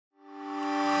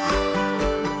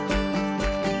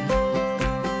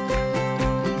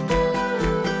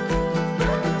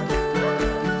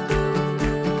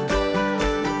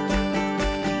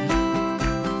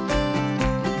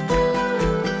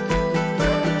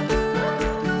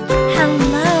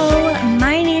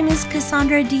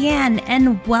Sandra Deanne,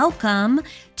 and welcome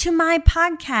to my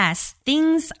podcast,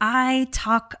 Things I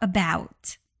Talk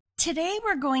About. Today,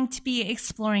 we're going to be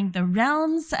exploring the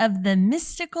realms of the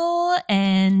mystical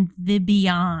and the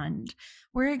beyond.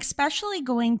 We're especially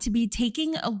going to be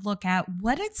taking a look at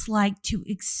what it's like to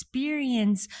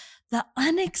experience the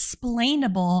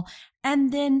unexplainable,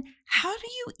 and then how do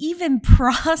you even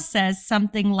process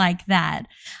something like that?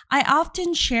 I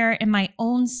often share in my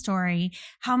own story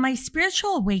how my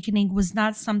spiritual awakening was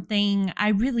not something I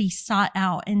really sought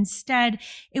out. Instead,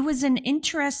 it was an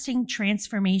interesting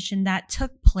transformation that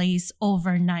took place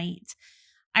overnight.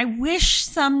 I wish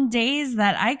some days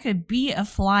that I could be a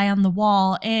fly on the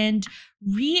wall and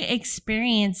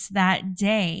re-experience that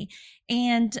day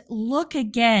and look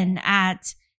again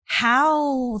at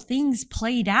how things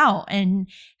played out and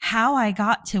how I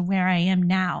got to where I am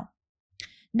now.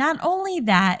 Not only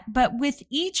that, but with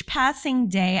each passing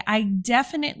day, I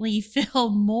definitely feel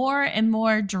more and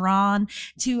more drawn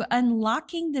to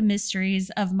unlocking the mysteries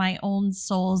of my own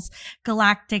soul's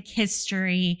galactic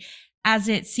history, as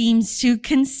it seems to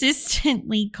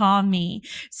consistently call me.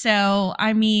 So,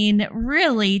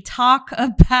 really talk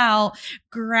about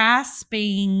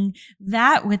grasping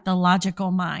that with the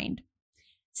logical mind.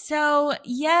 So,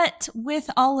 yet with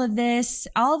all of this,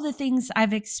 all the things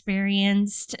I've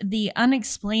experienced, the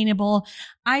unexplainable,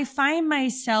 I find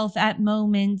myself at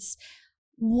moments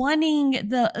wanting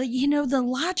the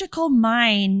logical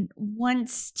mind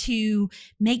wants to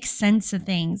make sense of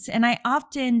things. And I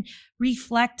often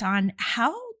reflect on,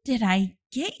 how did I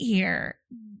get here?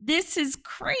 This is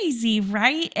crazy,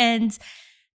 right? And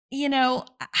we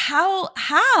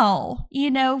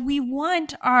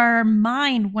want, our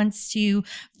mind wants to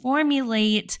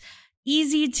formulate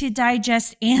easy to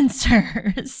digest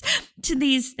answers to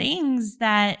these things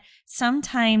that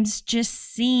sometimes just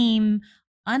seem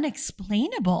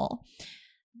unexplainable.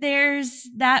 There's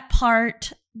that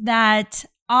part that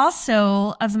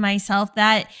also of myself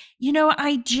that,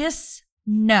 I just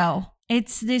know.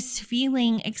 It's this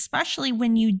feeling, especially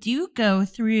when you do go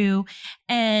through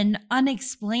an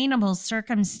unexplainable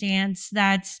circumstance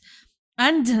that's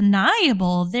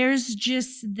undeniable. There's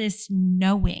just this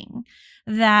knowing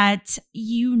that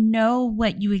you know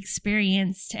what you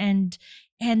experienced and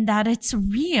that it's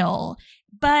real.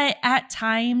 But at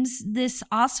times, this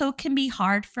also can be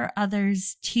hard for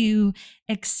others to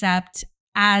accept,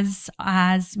 as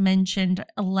mentioned,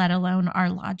 let alone our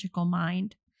logical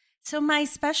mind. So my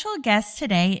special guest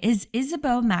today is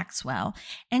Isabeau Maxwell,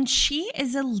 and she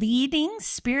is a leading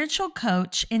spiritual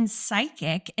coach in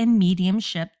psychic and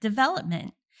mediumship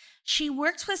development. She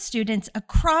works with students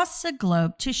across the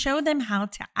globe to show them how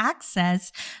to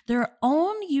access their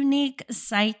own unique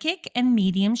psychic and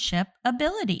mediumship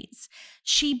abilities.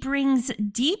 She brings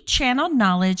deep channeled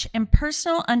knowledge and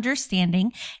personal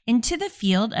understanding into the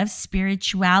field of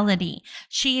spirituality.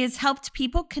 She has helped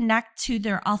people connect to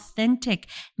their authentic,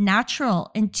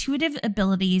 natural, intuitive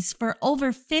abilities for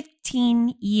over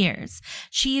 15 years.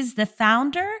 She is the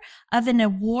founder of an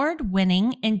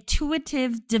award-winning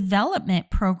intuitive development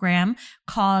program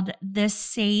called The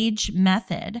Sage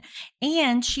Method,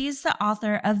 and she is the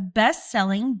author of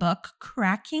best-selling book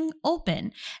Cracking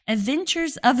Open: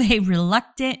 Adventures of a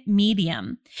Reluctant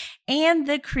Medium, and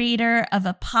the creator of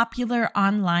a popular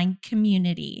online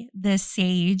community, The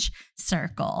Sage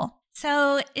Circle.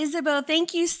 So, Isabeau,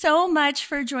 thank you so much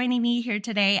for joining me here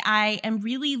today. I am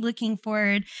really looking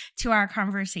forward to our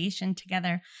conversation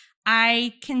together.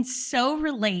 I can so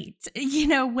relate.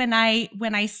 When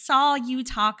I saw you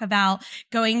talk about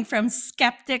going from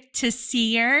skeptic to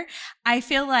seer, I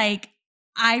feel like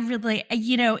I really,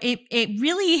 it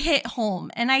really hit home.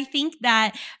 And I think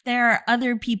that there are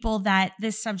other people that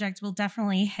this subject will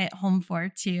definitely hit home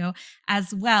for too,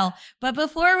 as well. But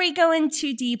before we go in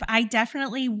too deep, I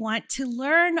definitely want to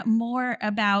learn more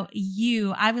about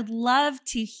you. I would love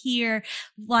to hear,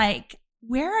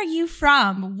 where are you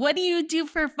from? What do you do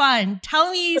for fun?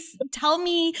 Tell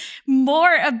me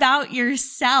more about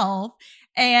yourself.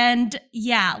 And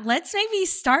let's maybe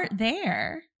start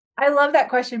there. I love that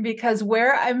question, because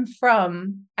where I'm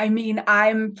from,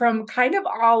 I'm from kind of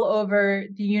all over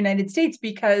the United States,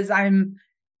 because I'm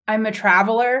a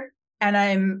traveler,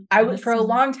 and for a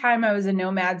long time I was a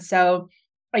nomad. So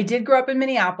I did grow up in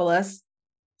Minneapolis.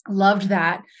 Loved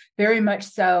that very much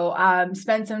so.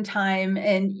 Spent some time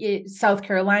in South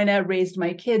Carolina, raised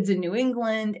my kids in New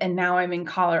England, and now I'm in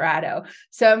Colorado.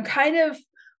 So I'm kind of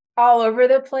all over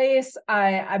the place.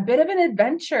 A bit of an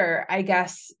adventure, I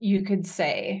guess you could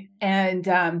say. And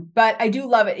but I do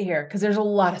love it here because there's a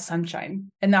lot of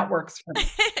sunshine, and that works for me.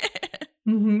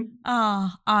 Mhm.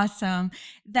 Oh, awesome.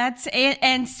 That's it.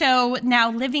 And so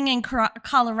now living in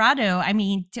Colorado, I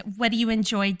mean, what do you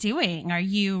enjoy doing? Are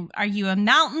you a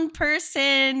mountain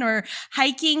person or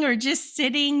hiking or just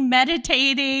sitting,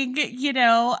 meditating,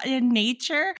 in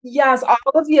nature? Yes, all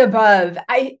of the above.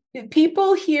 I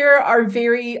People here are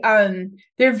very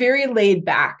they're very laid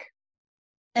back.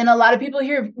 And a lot of people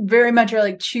here very much are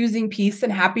like choosing peace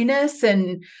and happiness,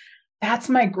 and that's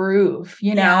my groove.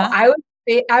 Yeah.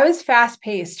 I was fast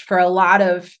paced for a lot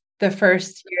of the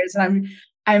first years, and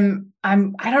I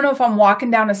don't know if I'm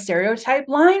walking down a stereotype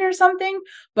line or something,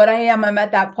 but I am. I'm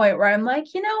at that point where I'm like,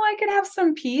 I could have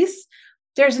some peace.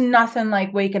 There's nothing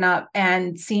like waking up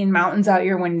and seeing mountains out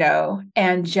your window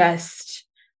and just,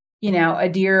 a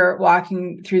deer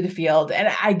walking through the field.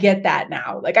 And I get that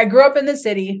now. Like, I grew up in the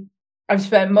city. I've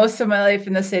spent most of my life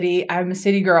in the city. I'm a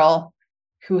city girl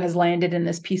who has landed in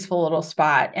this peaceful little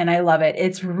spot, and I love it.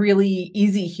 It's really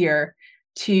easy here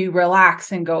to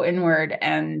relax and go inward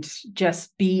and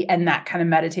just be in that kind of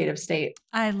meditative state.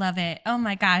 I love it. Oh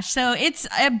my gosh. So it's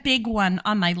a big one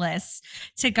on my list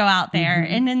to go out there.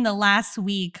 Mhm. And in the last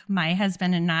week, my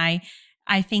husband and I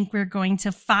think we're going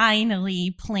to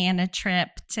finally plan a trip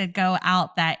to go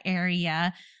out that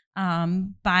area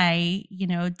by,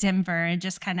 Denver and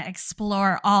just kind of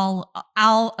explore all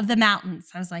of the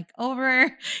mountains. I was like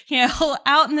over,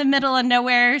 out in the middle of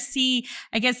nowhere, see,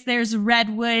 I guess there's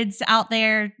redwoods out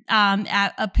there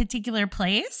at a particular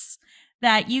place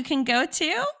that you can go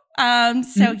to.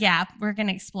 So Mhm. yeah, we're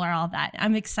gonna explore all that.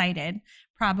 I'm excited.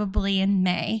 Probably in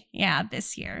May, yeah,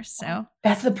 this year. So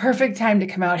That's the perfect time to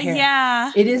come out here.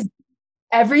 yeah, It is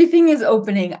Everything is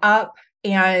opening up,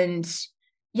 and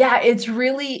yeah, it's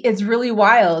really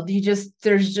wild.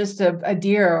 There's just a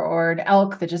deer or an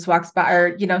elk that just walks by,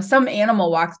 or some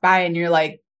animal walks by, and you're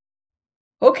like,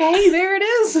 okay, there it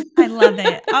is. I love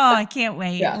it. Oh, I can't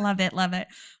wait. Yeah. Love it. Love it.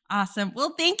 Awesome.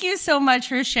 Well, thank you so much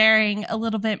for sharing a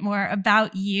little bit more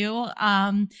about you.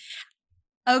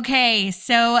 Okay,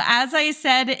 so as I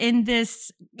said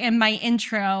in my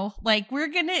intro, like we're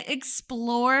going to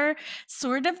explore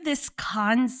sort of this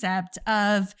concept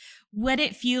of what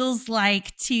it feels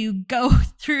like to go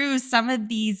through some of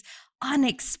these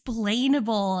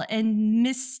unexplainable and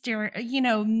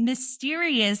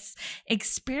mysterious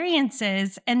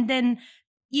experiences, and then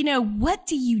what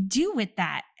do you do with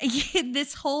that?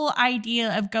 This whole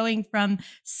idea of going from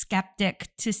skeptic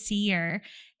to seer.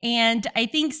 And I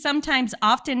think sometimes,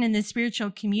 often in the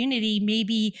spiritual community,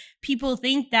 maybe people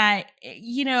think that,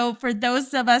 for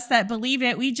those of us that believe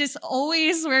it, we just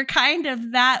always were kind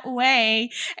of that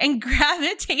way and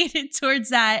gravitated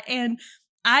towards that. And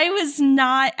I was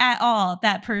not at all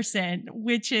that person,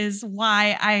 which is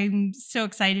why I'm so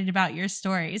excited about your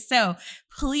story. So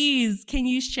please, can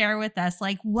you share with us,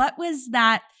 like, what was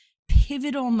that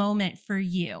pivotal moment for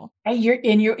you? And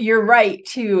you're right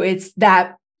too. It's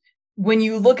that when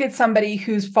you look at somebody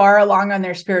who's far along on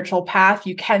their spiritual path,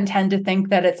 you can tend to think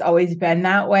that it's always been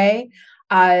that way.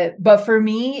 But for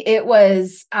me, it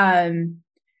was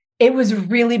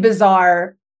really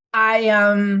bizarre.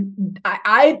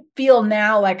 I feel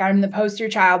now like I'm the poster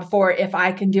child for, if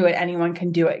I can do it, anyone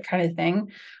can do it, kind of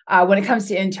thing. When it comes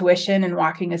to intuition and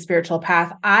walking a spiritual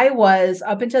path, I was,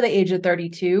 up until the age of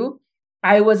 32,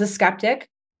 I was a skeptic.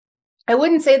 I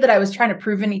wouldn't say that I was trying to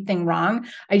prove anything wrong.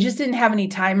 I just didn't have any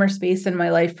time or space in my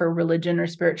life for religion or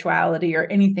spirituality or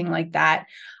anything like that.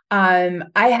 I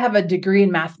have a degree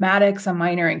in mathematics, a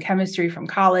minor in chemistry from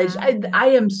college. Wow. I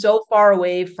am so far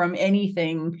away from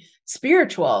anything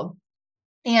spiritual.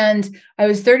 And I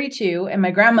was 32, and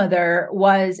my grandmother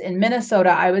was in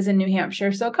Minnesota. I was in New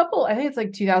Hampshire. So I think it's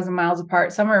like 2,000 miles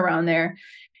apart, somewhere around there.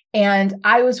 And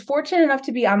I was fortunate enough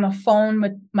to be on the phone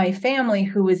with my family,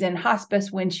 who was in hospice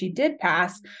when she did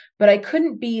pass, but I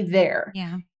couldn't be there.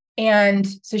 Yeah. And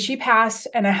so she passed,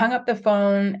 and I hung up the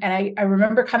phone, and I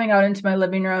remember coming out into my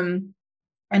living room.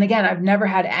 And again, I've never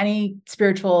had any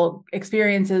spiritual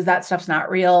experiences. That stuff's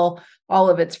not real. All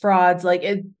of it's frauds. Like,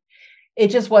 it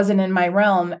just wasn't in my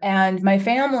realm. And my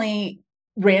family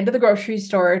ran to the grocery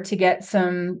store to get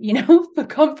some,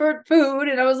 comfort food.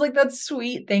 And I was like, that's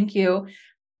sweet. Thank you.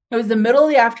 It was the middle of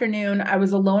the afternoon. I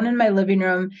was alone in my living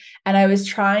room, and I was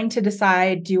trying to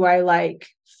decide, do I like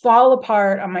fall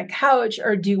apart on my couch,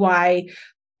 or do I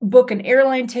book an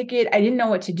airline ticket? I didn't know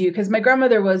what to do, because my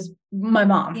grandmother was my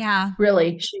mom, Yeah.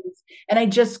 really. And I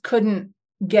just couldn't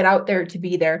get out there to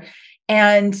be there.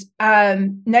 And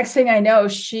next thing I know,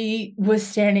 she was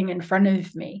standing in front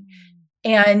of me.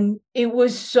 And it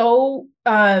was so,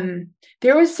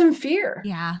 there was some fear.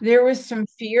 Yeah. There was some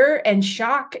fear and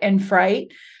shock and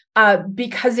fright,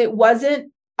 because it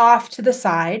wasn't off to the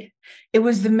side. It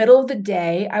was the middle of the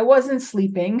day. I wasn't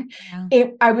sleeping.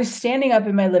 Yeah. I was standing up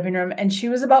in my living room, and she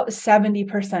was about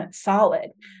 70%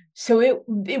 solid. So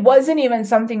it wasn't even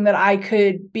something that I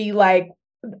could be like,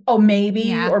 oh,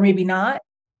 maybe or maybe not.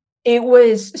 It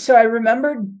was, so I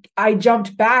remember I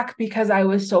jumped back because I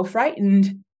was so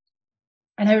frightened.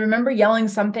 And I remember yelling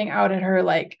something out at her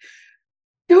like,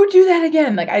 don't do that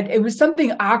again. Like it was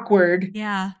something awkward.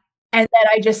 Yeah. And then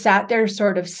I just sat there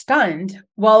sort of stunned.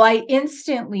 Well, I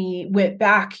instantly went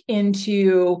back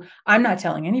into, I'm not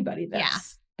telling anybody this. Yeah.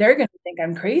 They're going to think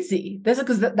I'm crazy. This is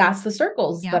because that's the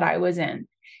circles Yep. that I was in.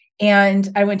 And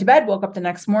I went to bed, woke up the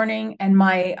next morning, and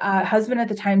my husband at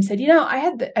the time said, I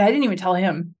didn't even tell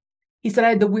him. He said, I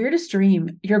had the weirdest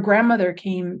dream. Your grandmother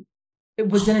came, it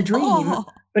was in a dream,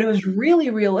 but it was really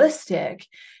realistic.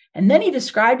 And then he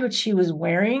described what she was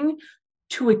wearing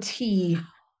to a T,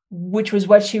 which was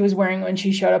what she was wearing when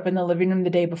she showed up in the living room the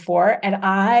day before. And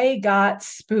I got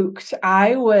spooked.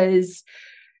 It was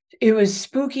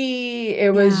spooky.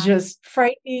 It was just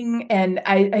frightening. And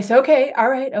I said, okay, all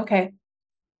right, okay.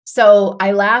 So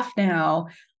I laugh now,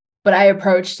 but I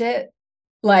approached it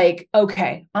like,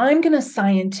 okay, I'm going to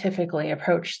scientifically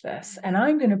approach this, and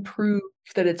I'm going to prove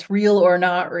that it's real or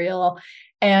not real.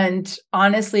 And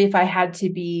honestly, if I had to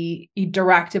be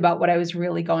direct about what I was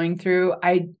really going through,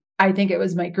 I think it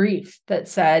was my grief that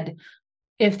said,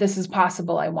 if this is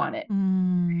possible, I want it.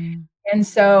 And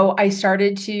so I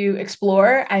started to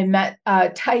explore. I met a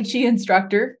Tai Chi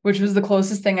instructor, which was the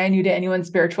closest thing I knew to anyone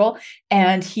spiritual.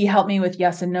 And he helped me with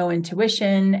yes and no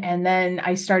intuition. And then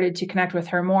I started to connect with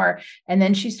her more. And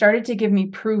then she started to give me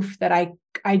proof that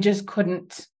I just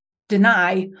couldn't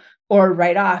deny or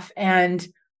write off. And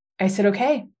I said,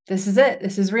 okay, this is it.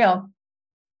 This is real.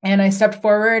 And I stepped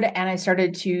forward and I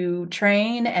started to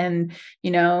train and,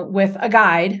 with a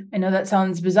guide. I know that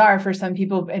sounds bizarre for some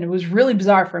people, and it was really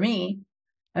bizarre for me.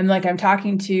 I'm like, I'm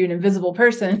talking to an invisible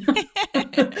person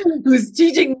who's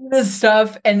teaching me this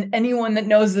stuff. And anyone that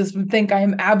knows this would think I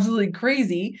am absolutely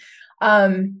crazy.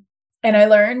 And I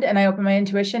learned and I opened my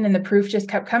intuition, and the proof just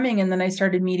kept coming. And then I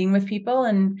started meeting with people.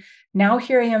 And now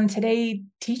here I am today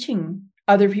teaching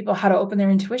other people how to open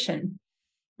their intuition.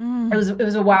 It was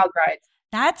a wild ride.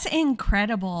 That's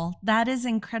incredible. That is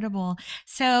incredible.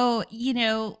 So,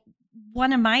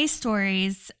 one of my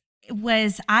stories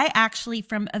was I actually,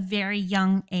 from a very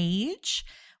young age,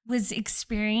 was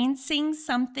experiencing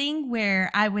something where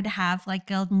I would have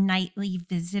like a nightly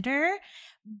visitor,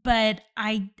 but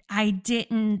I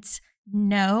didn't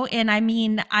know. And I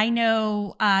mean, I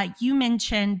know you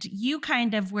mentioned you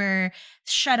kind of were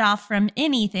shut off from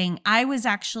anything. I was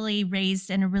actually raised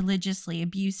in a religiously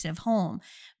abusive home.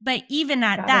 But even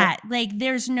at that, like,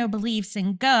 there's no beliefs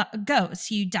in ghosts.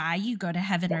 You die, you go to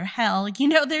heaven or hell.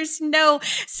 There's no.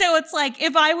 So it's like,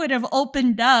 if I would have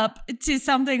opened up to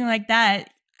something like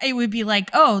that, it would be like,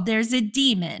 oh, there's a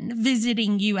demon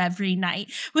visiting you every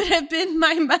night, would have been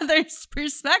my mother's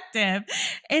perspective.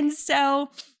 And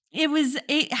so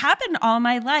it happened all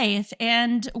my life.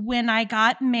 And when I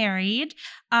got married,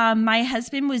 my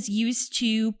husband was used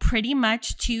to pretty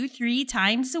much 2-3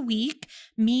 times a week,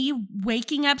 me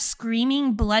waking up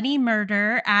screaming bloody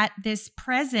murder at this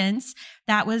presence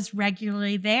that was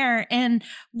regularly there. And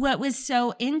what was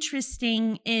so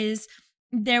interesting is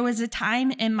there was a time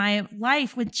in my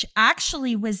life, which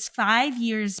actually was 5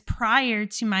 years prior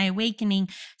to my awakening.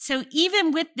 So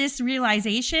even with this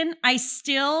realization, I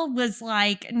still was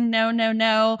like, no,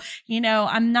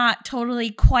 I'm not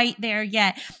totally quite there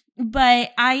yet.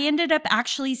 But I ended up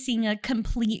actually seeing a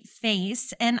complete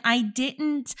face, and I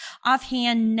didn't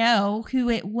offhand know who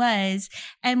it was.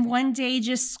 And one day,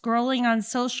 just scrolling on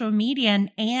social media, an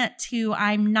aunt who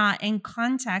I'm not in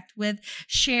contact with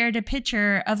shared a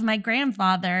picture of my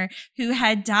grandfather who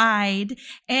had died.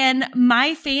 And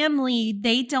my family,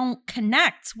 they don't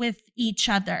connect with each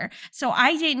other. So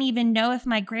I didn't even know if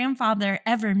my grandfather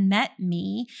ever met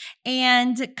me.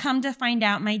 And come to find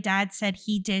out, my dad said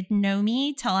he did know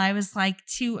me till I was like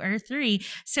 2 or 3.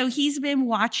 So he's been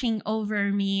watching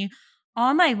over me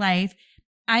all my life.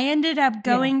 I ended up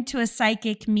going to a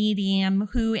psychic medium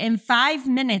who in 5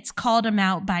 minutes called him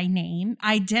out by name,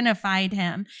 identified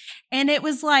him. And it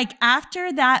was like,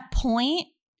 after that point,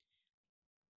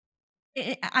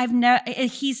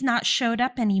 he's not showed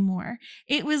up anymore.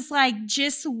 It was like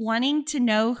just wanting to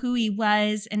know who he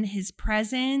was and his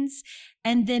presence.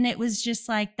 And then it was just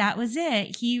like, that was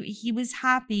it. He was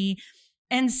happy.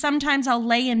 And sometimes I'll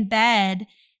lay in bed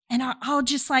And I'll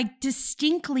just like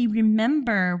distinctly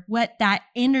remember what that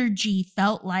energy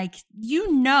felt like.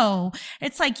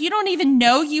 It's like you don't even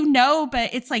know,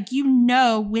 but it's like,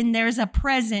 when there's a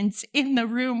presence in the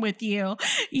room with you,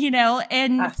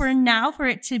 and Yes. for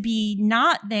it to be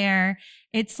not there,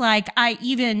 it's like,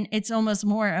 it's almost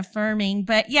more affirming.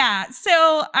 But yeah,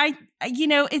 so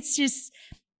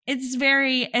it's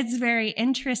very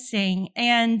interesting.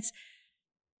 And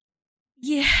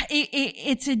yeah,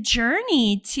 it's a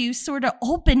journey to sort of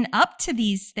open up to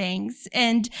these things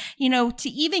and, to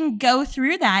even go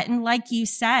through that. And like you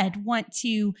said,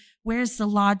 where's the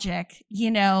logic,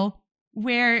 Yes.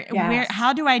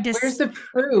 how do I Where's just, the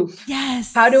proof? How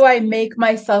yes. do I make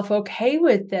myself okay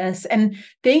with this? And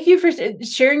thank you for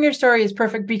sharing your story is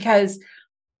perfect because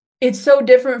it's so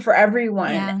different for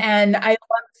everyone. Yeah. And I love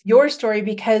your story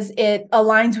because it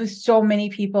aligns with so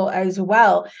many people as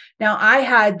well. Now, I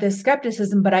had the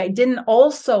skepticism, but I didn't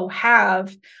also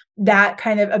have that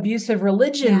kind of abusive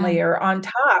religion Yeah. layer on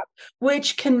top,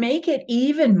 which can make it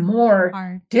even more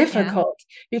Hard. Yeah. difficult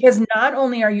because not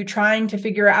only are you trying to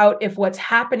figure out if what's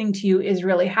happening to you is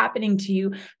really happening to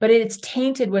you, but it's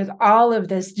tainted with all of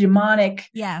this demonic,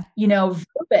 Yeah.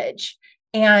 verbiage,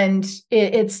 and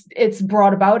it's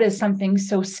brought about as something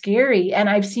so scary. And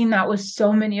I've seen that with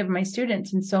so many of my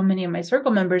students and so many of my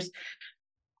circle members,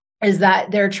 is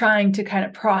that they're trying to kind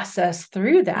of process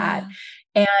through that. Yeah.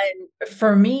 And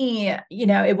for me,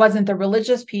 it wasn't the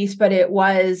religious piece, but it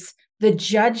was the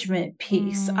judgment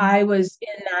piece. Mm. I was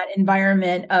in that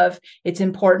environment of, it's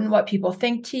important what people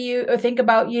think to you or think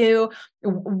about you.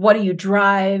 What do you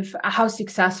drive? How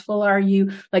successful are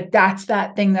you? Like, that's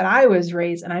that thing that I was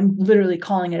raised, and I'm literally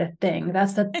calling it a thing.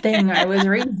 That's the thing I was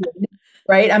raised in,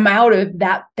 right? I'm out of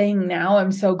that thing now.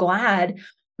 I'm so glad.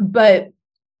 But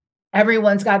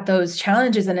everyone's got those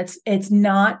challenges, and it's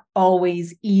not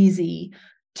always easy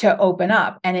to open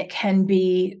up, and it can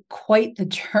be quite the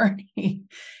journey.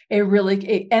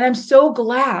 And I'm so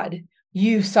glad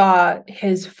you saw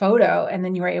his photo and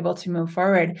then you were able to move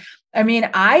forward. I mean,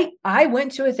 I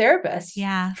went to a therapist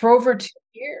Yeah. for over 2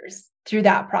 years through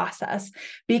that process,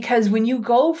 because when you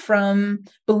go from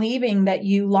believing that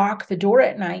you lock the door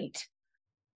at night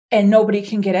and nobody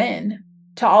can get in,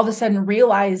 to all of a sudden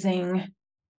realizing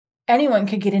anyone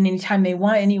could get in anytime they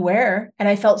want, anywhere. And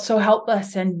I felt so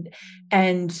helpless and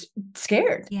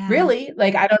scared, Yeah. really.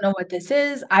 Like, I don't know what this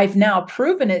is. I've now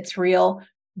proven it's real.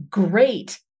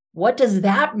 Great. What does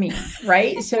that mean?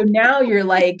 Right. So now you're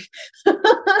like,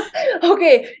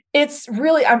 okay, it's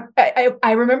really,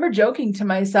 I remember joking to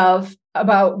myself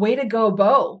about, way to go,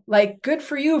 Bo. Like, good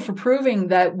for you for proving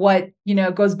that what,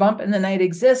 goes bump in the night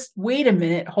exists. Wait a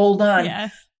minute. Hold on. Yeah.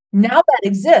 Now that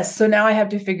exists. So now I have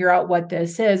to figure out what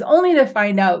this is, only to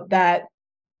find out that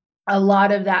a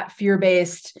lot of that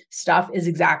fear-based stuff is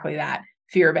exactly that,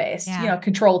 fear-based, Yeah.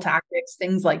 control tactics,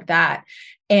 things like that.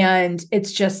 And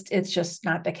it's just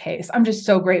not the case. I'm just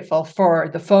so grateful for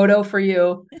the photo for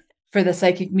you, for the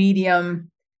psychic medium.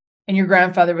 And your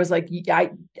grandfather was like,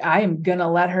 I am going to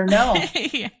let her know.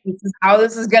 Yeah. This is how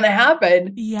this is going to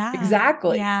happen. Yeah.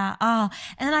 Exactly. Yeah. Oh,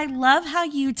 and I love how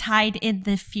you tied in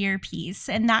the fear piece.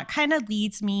 And that kind of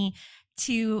leads me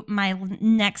to my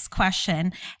next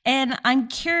question. And I'm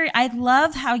curious, I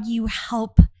love how you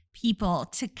help people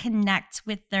to connect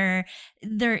with their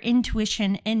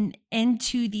intuition and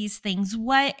into these things.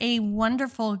 What a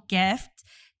wonderful gift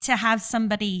to have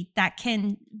somebody that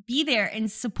can be there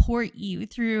and support you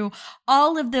through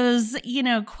all of those,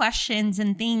 questions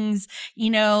and things,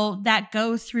 that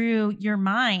go through your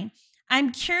mind.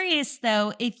 I'm curious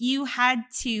though, if you had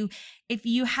to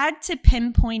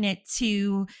pinpoint it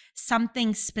to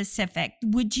something specific,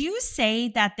 would you say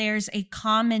that there's a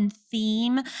common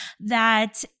theme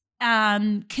that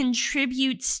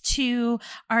contributes to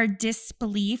our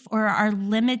disbelief or our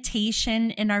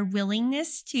limitation in our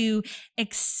willingness to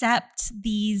accept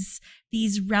these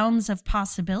realms of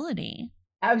possibility?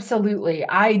 Absolutely.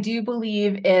 I do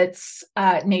believe it's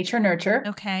nature nurture.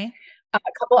 Okay. A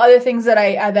couple other things that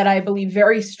I believe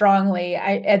very strongly.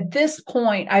 At this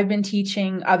point, I've been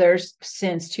teaching others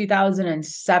since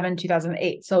 2007,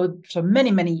 2008. So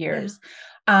many, many years.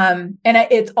 And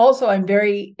it's also, I'm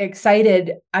very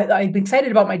excited. I'm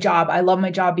excited about my job. I love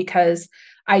my job because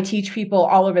I teach people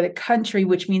all over the country,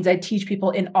 which means I teach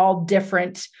people in all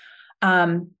different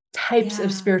types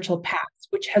of spiritual paths,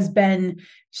 which has been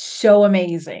so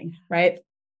amazing, right?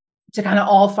 To kind of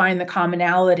all find the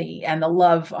commonality and the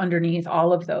love underneath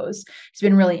all of those. It's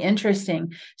been really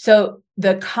interesting. So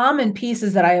the common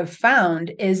pieces that I have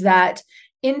found is that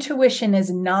intuition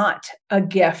is not a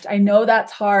gift. I know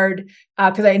that's hard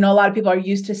because I know a lot of people are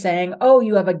used to saying, oh,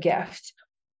 you have a gift.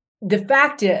 The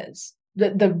fact is,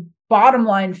 the bottom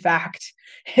line fact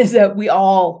is that we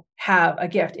all have a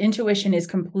gift. Intuition is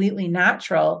completely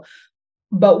natural,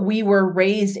 but we were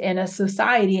raised in a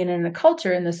society and in a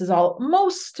culture, and this is all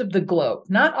most of the globe,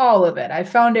 not all of it. I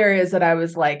found areas that I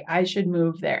was like, I should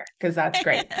move there because that's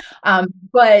great.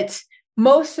 But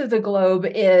most of the globe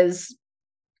is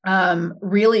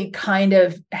really kind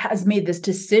of has made this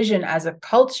decision as a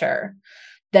culture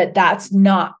that that's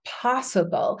not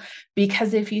possible.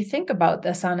 Because if you think about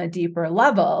this on a deeper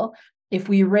level, if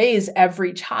we raise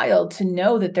every child to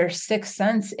know that their sixth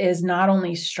sense is not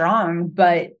only strong,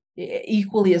 but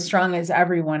equally as strong as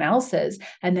everyone else's,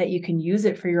 and that you can use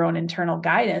it for your own internal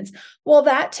guidance, well,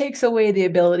 that takes away the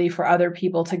ability for other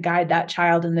people to guide that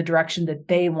child in the direction that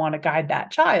they want to guide that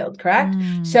child, correct?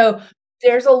 So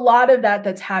there's a lot of that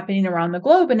that's happening around the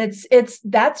globe, and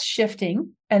that's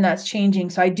shifting and that's changing.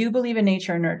 So I do believe in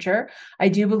nature and nurture. I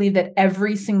do believe that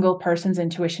every single person's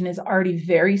intuition is already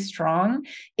very strong.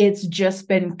 It's just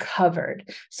been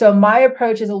covered. So my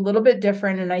approach is a little bit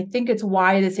different, and I think it's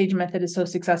why the Sage method is so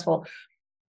successful.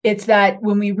 It's that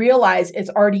when we realize it's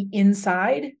already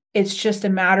inside, it's just a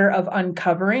matter of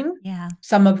uncovering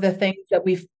some of the things that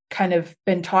we've kind of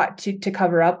been taught to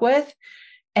cover up with.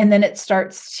 And then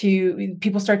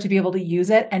people start to be able to use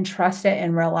it and trust it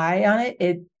and rely on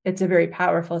it. It's a very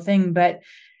powerful thing. But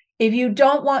if you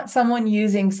don't want someone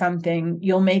using something,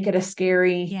 you'll make it a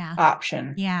scary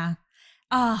option. Yeah.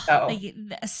 Oh,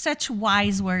 such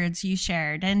wise words you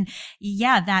shared. And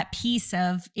that piece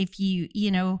of if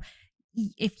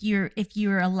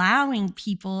you're allowing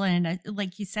people and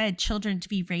like you said, children to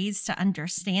be raised to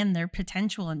understand their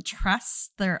potential and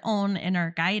trust their own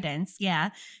inner guidance. Yeah.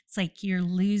 It's like you're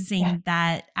losing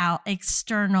that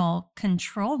external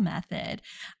control method.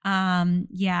 And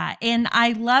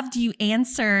I loved you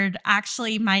answered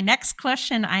actually my next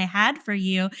question I had for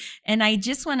you. And I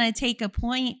just want to take a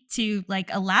point to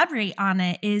like elaborate on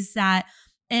it is that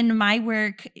in my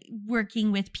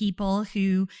working with people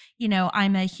who,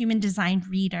 I'm a human design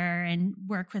reader and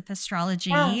work with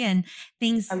astrology and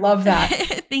things. I love that.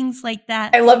 Things like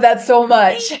that. I love that so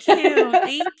much.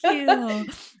 Thank you.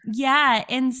 Yeah.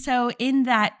 And so in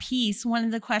that piece, one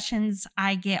of the questions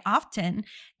I get often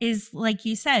is, like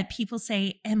you said, people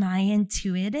say, am I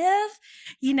intuitive?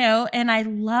 And I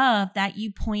love that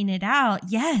you pointed out,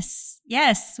 yes,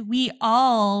 we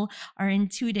all are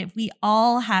intuitive. We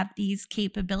all have these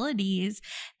capabilities.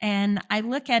 And I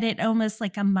look at it almost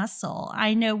like a muscle.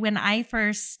 I know when I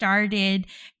first started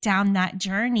down that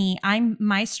journey,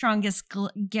 my strongest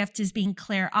gift is being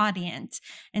clairaudient.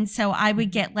 And so I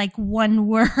would get like one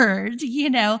word,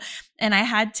 and I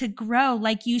had to grow,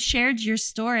 like you shared your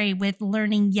story with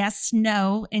learning yes,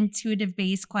 no, intuitive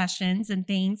based questions and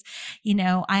things.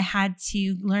 I had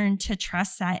to learn to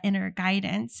trust that inner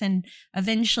guidance. And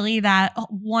eventually that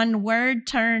one word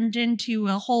turned into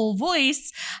a whole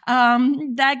voice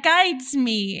that guides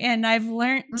me. And I've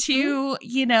learned to,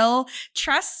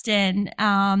 trust in.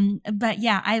 But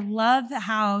I love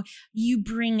how you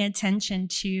bring attention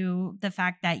to the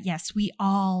fact that, yes, we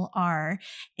all are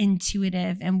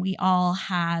intuitive and we all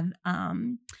have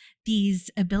these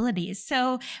abilities.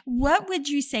 So what would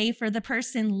you say for the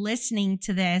person listening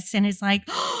to this and is like,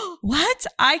 oh, what?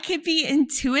 I could be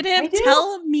intuitive?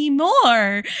 Tell me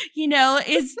more.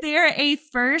 Is there a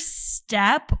first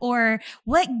step, or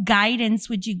what guidance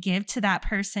would you give to that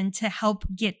person to help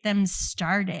get them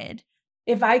started?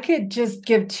 If I could just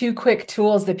give 2 quick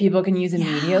tools that people can use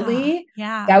immediately,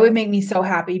 that would make me so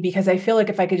happy, because I feel like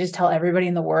if I could just tell everybody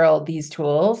in the world these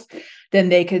tools, then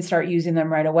they could start using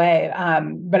them right away.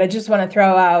 But I just want to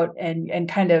throw out and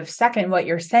kind of second what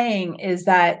you're saying is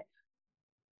that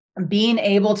being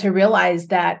able to realize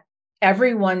that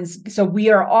we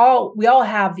all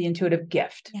have the intuitive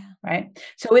gift, right?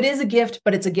 So it is a gift,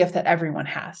 but it's a gift that everyone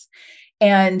has.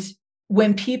 And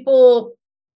when people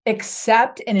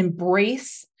accept and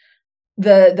embrace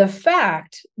the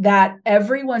fact that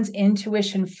everyone's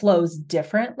intuition flows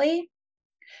differently,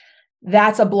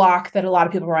 that's a block that a lot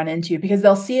of people run into, because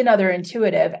they'll see another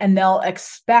intuitive and they'll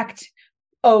expect,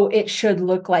 oh, it should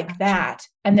look like that.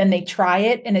 And then they try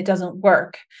it and it doesn't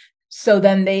work. So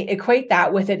then they equate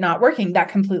that with it not working. That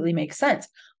completely makes sense.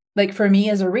 Like for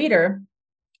me as a reader,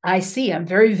 I'm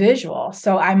very visual.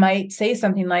 So I might say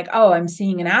something like, oh, I'm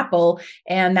seeing an apple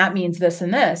and that means this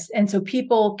and this. And so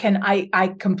people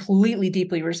I completely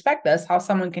deeply respect this, how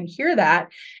someone can hear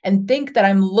that and think that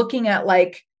I'm looking at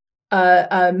like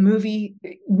a movie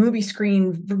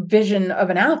screen vision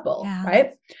of an apple,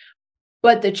 right?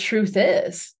 But the truth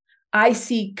is, I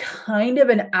see kind of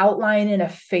an outline in a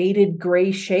faded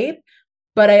gray shape,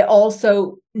 but I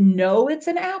also know it's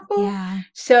an apple.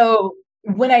 So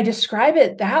when I describe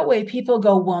it that way, people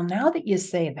go, well, now that you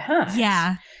say that,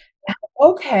 Yeah.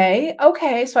 okay.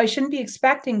 So I shouldn't be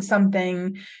expecting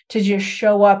something to just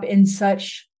show up in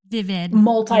such Vivid. Yeah.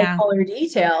 multicolor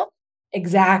detail.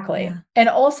 Exactly. Yeah. And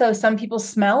also some people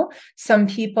smell, some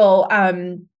people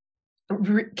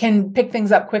can pick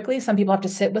things up quickly. Some people have to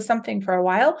sit with something for a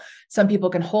while. Some people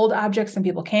can hold objects, some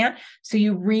people can't. So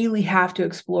you really have to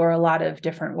explore a lot of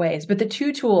different ways. But the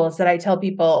two tools that I tell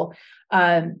people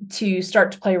to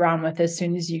start to play around with as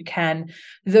soon as you can,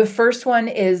 the first one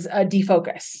is a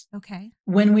defocus. Okay.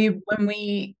 When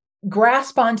we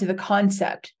grasp onto the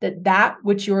concept that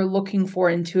which you're looking for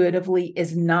intuitively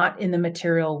is not in the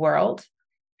material world,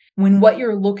 when what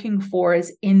you're looking for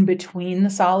is in between the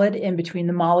solid, in between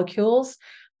the molecules,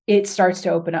 it starts to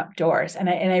open up doors. And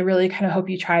I really kind of hope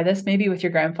you try this maybe with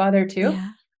your grandfather too, Yeah.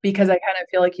 because I kind of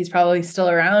feel like he's probably still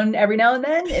around every now and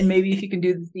then. And maybe if you can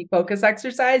do the deep focus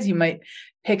exercise, you might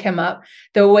pick him up.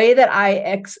 The way that I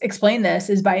explain this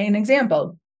is by an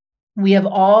example. We have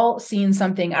all seen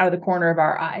something out of the corner of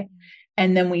our eye,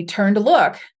 and then we turn to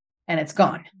look and it's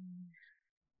gone.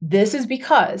 This is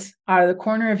because out of the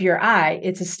corner of your eye,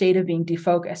 it's a state of being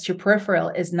defocused. Your peripheral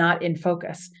is not in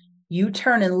focus. You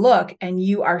turn and look, and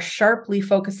you are sharply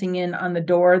focusing in on the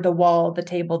door, the wall, the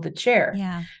table, the chair.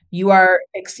 Yeah. You're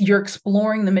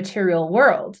exploring the material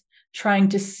world, trying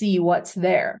to see what's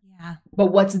there. Yeah. But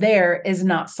what's there is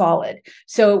not solid.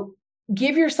 So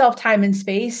give yourself time and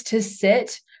space to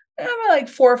sit like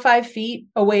 4 or 5 feet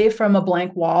away from a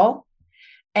blank wall,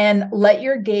 and let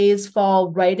your gaze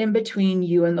fall right in between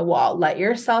you and the wall. Let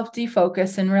yourself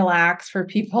defocus and relax. For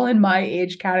people in my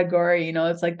age category,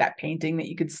 it's like that painting that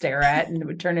you could stare at and it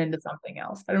would turn into something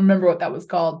else. I don't remember what that was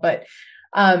called, but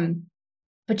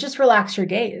just relax your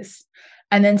gaze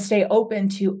and then stay open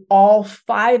to all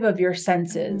 5 of your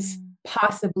senses,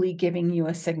 possibly giving you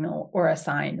a signal or a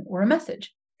sign or a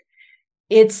message.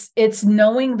 It's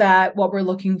knowing that what we're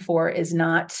looking for is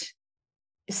not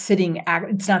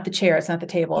it's not the chair, it's not the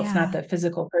table, it's not the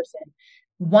physical person.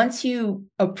 Once you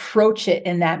approach it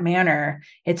in that manner,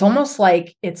 it's almost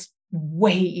like it's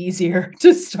way easier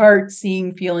to start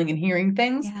seeing, feeling, and hearing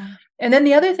things. Yeah. And then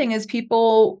the other thing is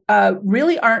people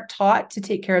really aren't taught to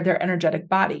take care of their energetic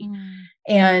body.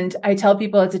 And I tell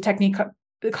people it's a technique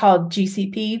called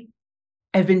GCP.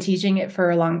 I've been teaching it for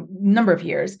a long number of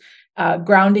years.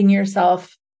 Grounding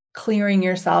yourself, clearing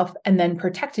yourself, and then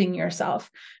protecting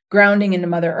yourself. Grounding into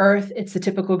Mother Earth. It's the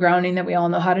typical grounding that we all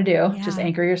know how to do. Yeah. Just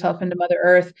anchor yourself into Mother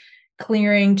Earth.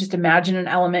 Clearing, just imagine an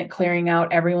element clearing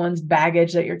out everyone's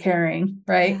baggage that you're carrying,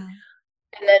 right? Yeah.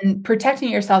 And then protecting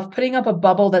yourself, putting up a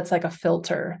bubble that's like a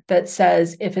filter that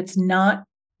says, if it's not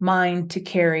mine to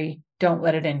carry, don't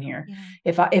let it in here.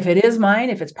 Yeah. If it is mine,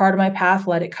 if it's part of my path,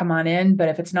 let it come on in. But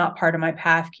if it's not part of my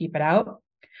path, keep it out.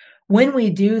 When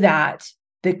we do that,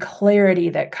 the clarity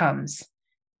that comes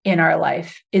in our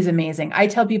life is amazing. I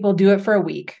tell people do it for a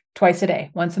week, twice a day,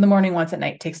 once in the morning, once at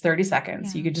night. It takes 30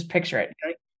 seconds. Yeah. You could just picture it.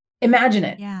 Imagine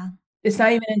it. Yeah. It's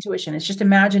not even intuition. It's just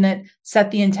imagine it,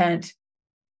 set the intent,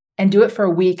 and do it for a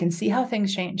week and see how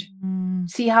things change.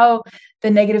 See how the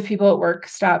negative people at work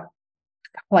stop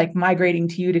like migrating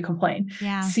to you to complain.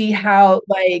 Yeah. See how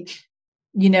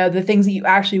the things that you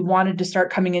actually wanted to start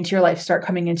coming into your life start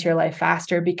coming into your life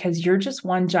faster, because you're just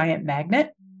one giant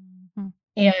magnet.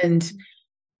 And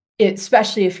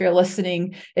especially if you're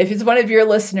listening, if it's one of your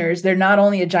listeners, they're not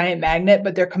only a giant magnet,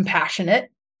 but they're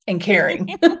compassionate and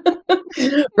caring,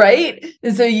 right?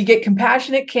 And so you get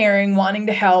compassionate, caring, wanting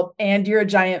to help, and you're a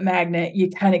giant magnet. You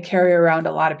kind of carry around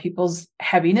a lot of people's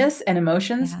heaviness and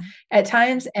emotions at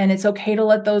times, and it's okay to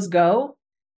let those go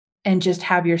and just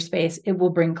have your space. It will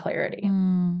bring clarity.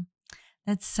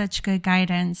 That's such good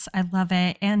guidance. I love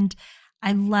it. And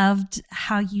I loved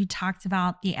how you talked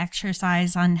about the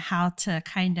exercise on how to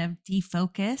kind of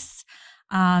defocus.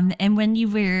 And when you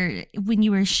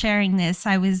were sharing this,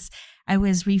 I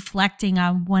was reflecting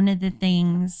on one of the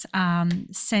things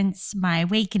since my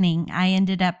awakening. I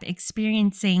ended up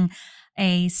experiencing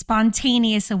a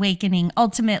spontaneous awakening.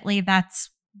 Ultimately, that's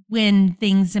when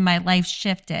things in my life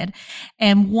shifted.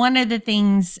 And one of the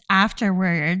things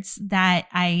afterwards that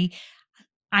I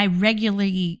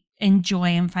regularly enjoy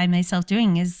and find myself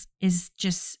doing is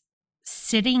just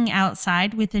sitting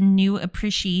outside with a new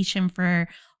appreciation for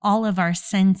all of our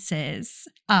senses.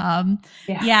 So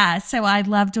I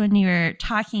loved when you were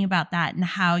talking about that and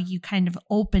how you kind of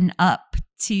open up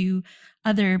to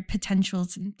other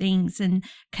potentials and things and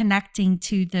connecting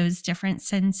to those different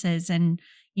senses, and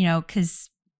because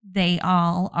they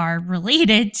all are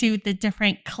related to the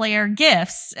different clair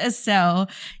gifts. So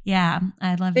yeah,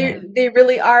 I love it. They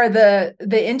really are.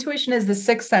 The intuition is the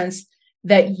sixth sense.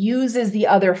 that uses the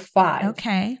other 5.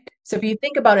 Okay. So if you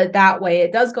think about it that way,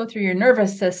 it does go through your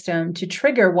nervous system to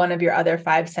trigger one of your other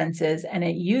 5 senses, and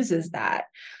it uses that.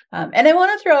 And I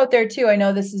want to throw out there too, I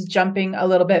know this is jumping a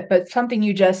little bit, but something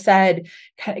you just said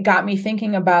kind of got me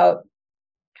thinking about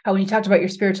how when you talked about your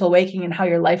spiritual awakening and how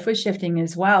your life was shifting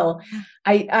as well.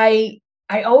 I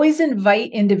always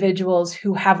invite individuals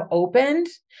who have opened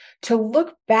to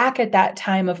look back at that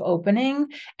time of opening.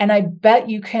 And I bet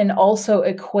you can also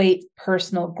equate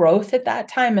personal growth at that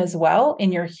time as well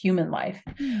in your human life,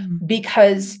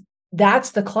 because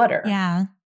that's the clutter. Yeah.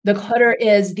 The clutter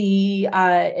is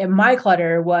my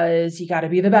clutter was, you got to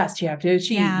be the best. You have to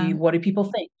achieve. Yeah. What do people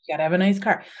think? You got to have a nice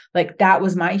car. Like that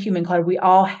was my human clutter. We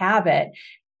all have it.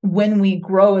 When we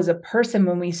grow as a person,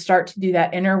 when we start to do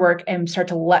that inner work and start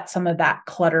to let some of that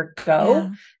clutter go,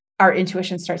 our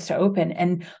intuition starts to open.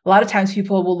 And a lot of times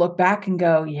people will look back and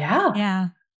go, yeah,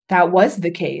 that was the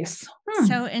case.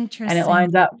 So interesting. And it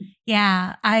lines up.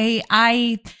 Yeah.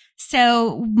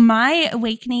 So my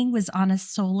awakening was on a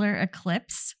solar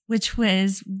eclipse, which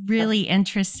was really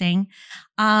interesting.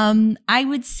 I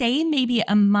would say maybe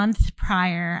a month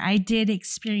prior, I did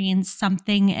experience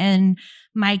something in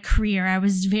my career. I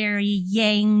was very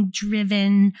yang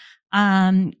driven,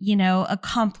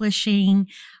 accomplishing,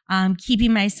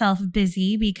 keeping myself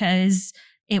busy because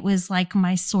it was like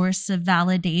my source of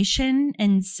validation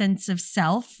and sense of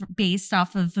self based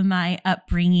off of my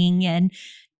upbringing and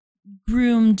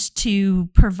groomed to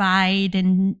provide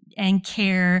and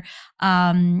care,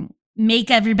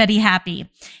 make everybody happy.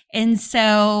 And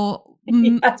so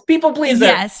yes, people pleaser.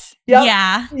 Yes. Yep.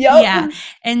 Yeah. Yep. Yeah.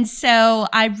 And so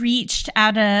I reached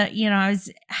out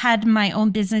had my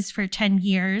own business for 10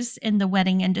 years in the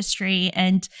wedding industry.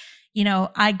 And,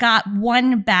 I got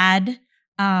one bad,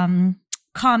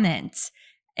 comment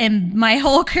in my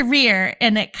whole career.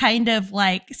 And it kind of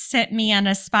like sent me on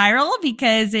a spiral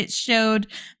because it showed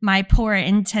my poor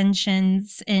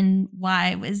intentions and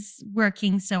why I was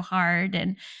working so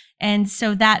hard. And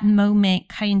so that moment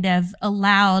kind of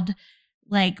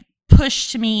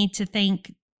pushed me to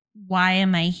think, why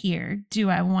am I here? Do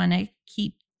I want to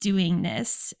keep doing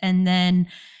this? And then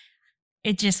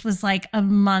it just was like a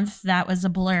month that was a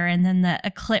blur. And then the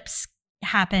eclipse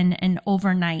happened, and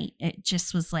overnight it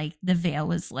just was like the veil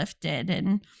was lifted.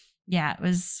 And yeah, it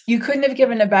was. You couldn't have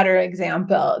given a better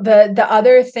example. The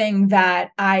other thing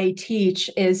that I teach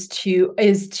is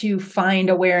to find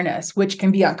awareness, which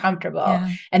can be uncomfortable.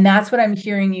 Yeah. And that's what I'm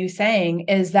hearing you saying,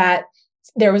 is that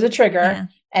there was a trigger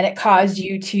and it caused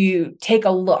you to take a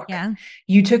look. Yeah.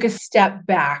 You took a step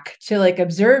back to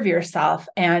observe yourself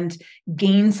and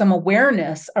gain some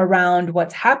awareness around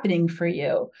what's happening for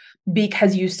you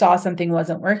because you saw something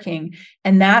wasn't working.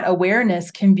 And that awareness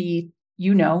can be,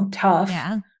 tough.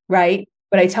 Yeah. Right.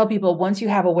 But I tell people, once you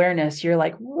have awareness, you're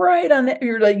right on it.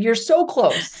 You're so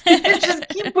close. Just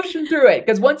keep pushing through it.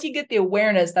 Because once you get the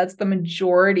awareness, that's the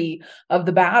majority of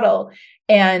the battle.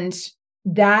 And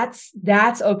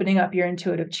that's opening up your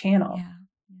intuitive channel. Yeah.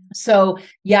 So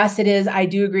yes, it is. I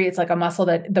do agree. It's like a muscle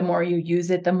that the more you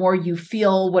use it, the more you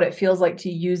feel what it feels like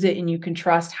to use it, and you can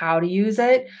trust how to use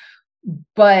it.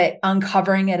 But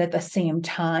uncovering it at the same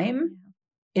time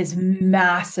is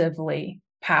massively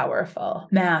powerful.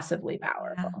 Yeah.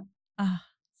 Oh,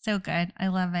 so good. I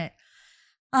love it.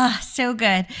 Oh, so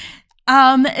good.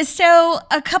 So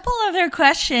a couple other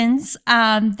questions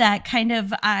that kind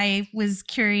of I was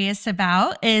curious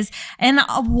about is, and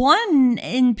one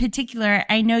in particular,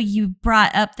 I know you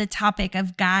brought up the topic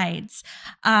of guides,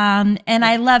 and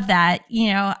I love that.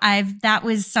 That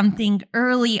was something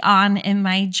early on in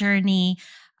my journey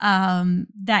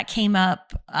that came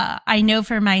up. I know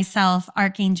for myself,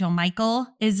 Archangel Michael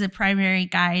is a primary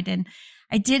guide, and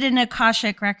I did an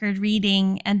Akashic record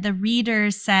reading, and the reader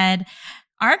said,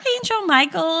 Archangel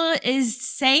Michael is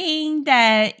saying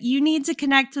that you need to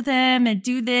connect with him and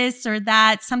do this or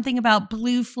that, something about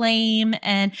blue flame.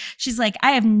 And she's like,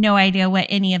 I have no idea what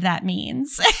any of that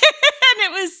means.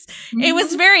 And it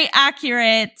was very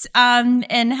accurate,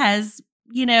 and has,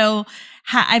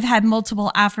 I've had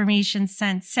multiple affirmations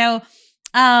since. So,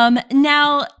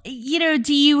 now,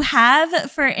 do you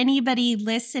have, for anybody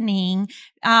listening,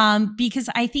 because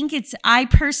I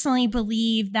personally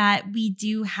believe that we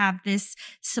do have this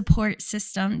support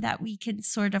system that we can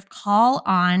sort of call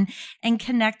on and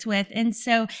connect with. And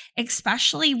so,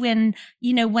 especially when,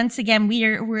 once again,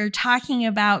 we're talking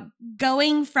about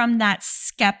going from that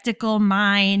skeptical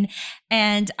mind.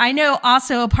 And I know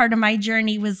also a part of my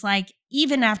journey was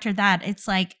even after that, it's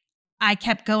I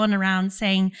kept going around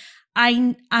saying,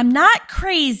 I'm not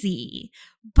crazy,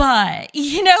 but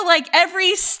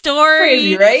every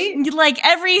story, crazy, right?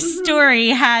 Every story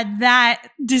had that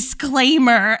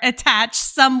disclaimer attached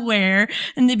somewhere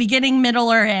in the beginning,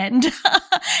 middle, or end.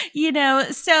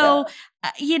 So,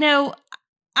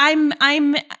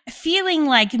 I'm feeling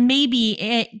like maybe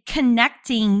it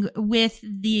connecting with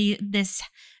this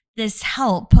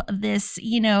help, this,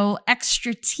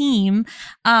 extra team,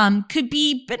 could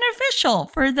be beneficial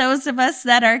for those of us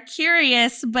that are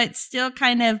curious, but still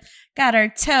kind of got our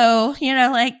toe,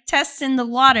 like testing the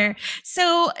water.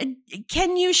 So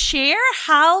can you share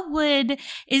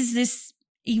does this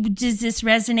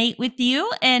resonate with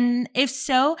you? And if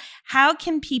so, how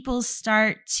can people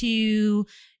start to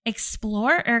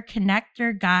explore or connect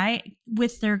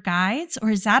with their guides? Or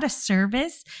is that a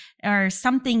service or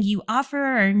something you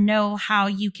offer, or know how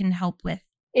you can help with?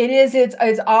 It is.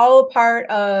 It's all a part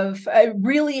of,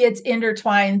 really, it's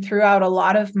intertwined throughout a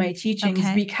lot of my teachings,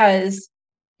 because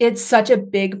it's such a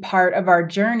big part of our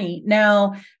journey.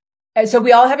 Now, so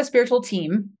we all have a spiritual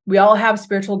team. We all have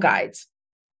spiritual guides.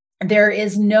 There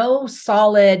is no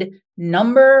solid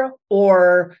number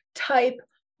or type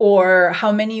or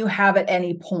how many you have at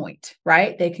any point,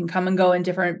 right? They can come and go in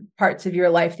different parts of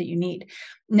your life that you need.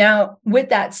 Now, with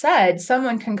that said,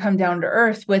 someone can come down to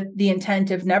earth with the intent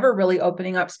of never really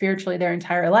opening up spiritually their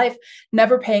entire life,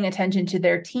 never paying attention to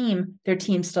their team. Their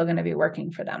team's still going to be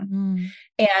working for them.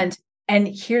 And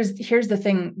here's the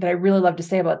thing that I really love to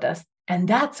say about this, and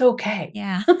that's okay.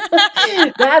 Yeah.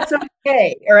 That's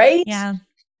okay, right? Yeah.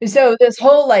 So this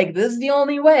whole, this is the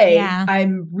only way, yeah.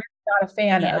 I'm really not a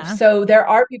fan of. So there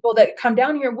are people that come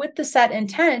down here with the set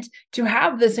intent to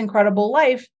have this incredible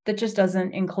life that just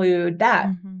doesn't include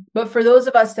that. But for those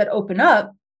of us that open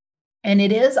up, and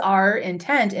it is our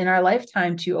intent in our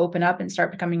lifetime to open up and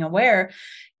start becoming aware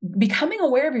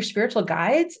of your spiritual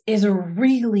guides is a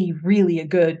really, really a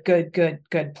good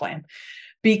plan.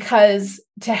 Because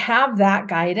to have that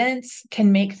guidance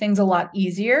can make things a lot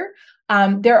easier.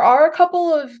 There are a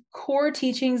couple of core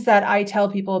teachings that I tell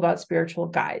people about spiritual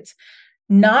guides.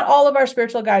 Not all of our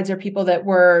spiritual guides are people that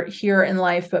were here in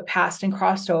life but passed and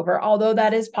crossed over, although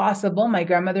that is possible. My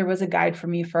grandmother was a guide for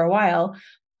me for a while.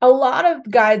 A lot of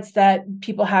guides that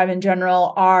people have in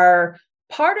general are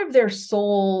part of their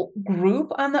soul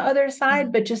group on the other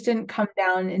side, but just didn't come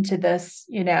down into this,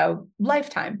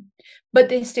 lifetime. But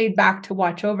they stayed back to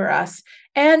watch over us.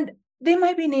 And they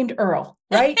might be named Earl,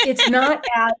 right? It's not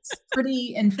as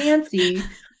pretty and fancy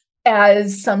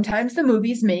as sometimes the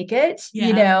movies make it.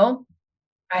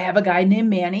 I have a guy named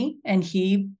Manny, and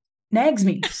he nags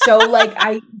me. So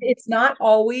it's not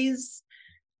always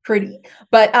pretty,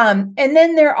 but, and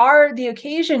then there are the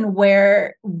occasion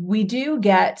where we do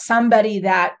get somebody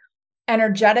that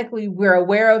energetically we're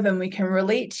aware of and we can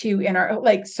relate to in our,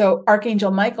 so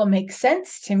Archangel Michael makes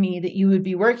sense to me that you would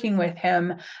be working with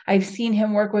him. I've seen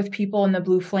him work with people in the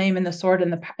blue flame and the sword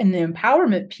and the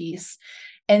empowerment piece.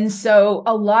 And so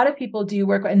a lot of people do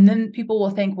work, and then people will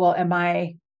think, well, am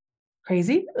I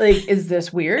crazy? Is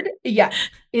this weird? Yeah,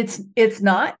 it's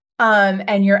not.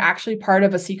 And you're actually part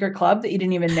of a secret club that you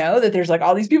didn't even know, that there's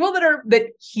all these people that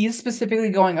he's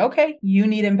specifically going, okay, you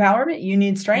need empowerment, you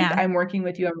need strength. I'm working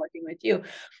with you.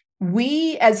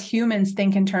 We as humans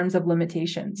think in terms of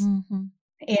limitations.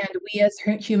 And we as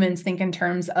humans think in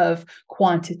terms of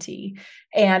quantity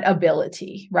and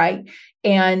ability, right?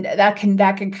 And that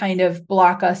can kind of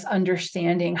block us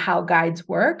understanding how guides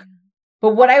work.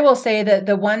 But what I will say, that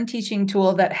the one teaching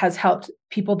tool that has helped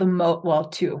people the most, well,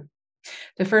 two.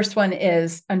 The first one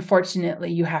is,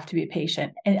 unfortunately, you have to be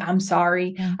patient. And I'm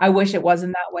sorry. I wish it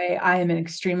wasn't that way. I am an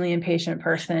extremely impatient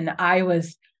person. I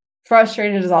was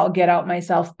frustrated as all get out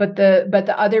myself. But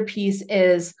the other piece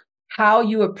is how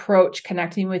you approach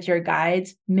connecting with your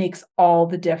guides makes all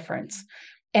the difference.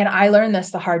 And I learned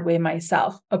this the hard way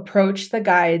myself. Approach the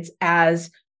guides as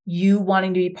you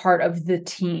wanting to be part of the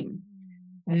team.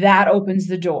 That opens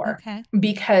the door.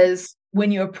 Because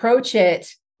when you approach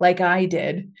it like I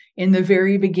did in the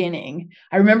very beginning,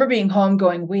 I remember being home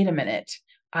going, wait a minute,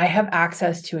 I have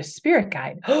access to a spirit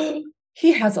guide.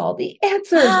 He has all the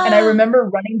answers. And I remember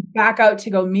running back out to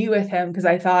go meet with him, because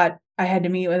I thought I had to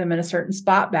meet with him in a certain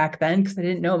spot back then, because I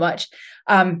didn't know much.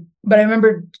 But I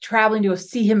remember traveling to go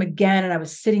see him again, and I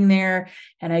was sitting there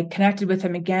and I connected with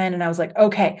him again. And I was like,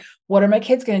 okay, what are my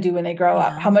kids going to do when they grow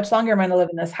up? How much longer am I going to live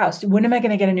in this house? When am I going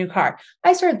to get a new car?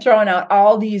 I started throwing out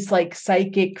all these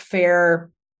psychic fair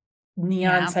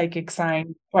neon psychic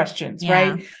sign questions,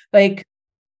 right?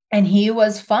 And he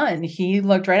was fun. He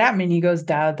looked right at me and he goes,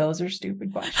 Dad, those are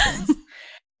stupid questions.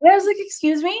 And I was like,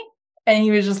 excuse me? And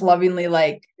he was just lovingly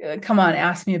come on,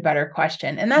 ask me a better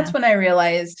question. And that's when I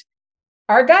realized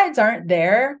our guides aren't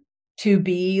there to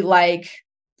be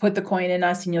put the coin in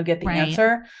us and you'll get the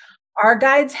answer. Our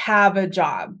guides have a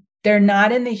job. They're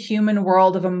not in the human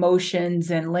world of emotions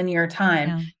and linear time.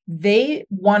 Yeah. They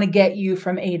want to get you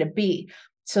from A to B.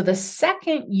 So the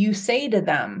second you say to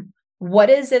them, what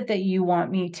is it that you want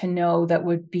me to know that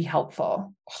would be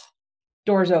helpful?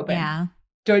 Doors open. Yeah.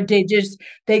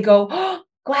 They go, oh,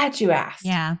 glad you asked.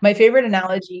 Yeah. My favorite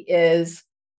analogy is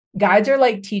guides are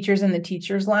like teachers in the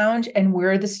teacher's lounge, and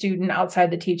we're the student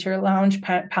outside the teacher lounge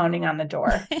pounding on the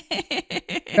door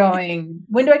going,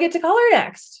 when do I get to color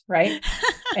next? Right.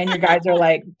 And your guides are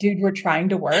like, dude, we're trying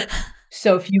to work.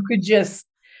 So if you could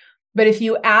but if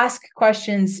you ask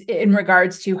questions in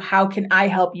regards to how can I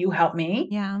help you help me?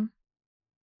 Yeah.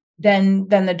 Then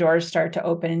the doors start to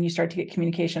open and you start to get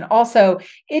communication. Also,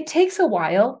 it takes a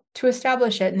while to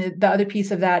establish it. And the other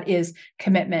piece of that is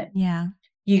commitment. Yeah.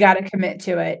 You got to commit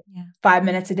to it. Yeah. 5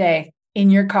 minutes a day in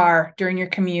your car during your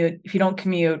commute. If you don't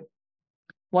commute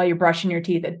while you're brushing your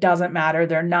teeth, it doesn't matter.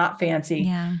 They're not fancy.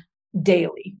 Yeah.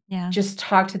 Daily. Yeah. Just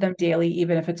talk to them daily,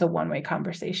 even if it's a one-way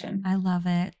conversation. I love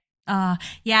it.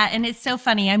 Yeah. And it's so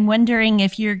funny. I'm wondering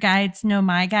if your guides know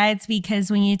my guides,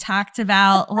 because when you talked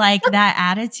about like that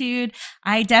attitude,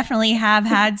 I definitely have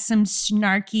had some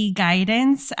snarky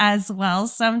guidance as well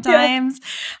sometimes.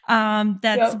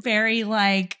 That's very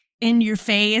like in your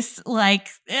face, like,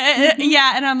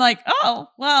 yeah. And I'm like, oh,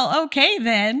 well, okay,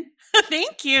 then.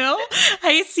 Thank you.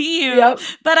 I see you. Yep.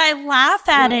 But I laugh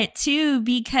at it too,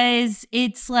 because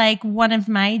it's like one of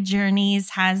my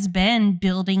journeys has been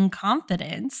building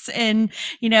confidence and,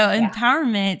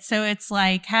 empowerment. So it's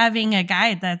like having a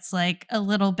guide that's like a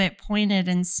little bit pointed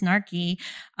and snarky.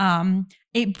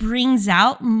 It brings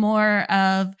out more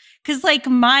of, cause like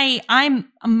my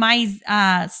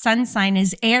sun sign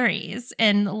is Aries.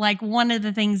 And like one of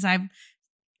the things I've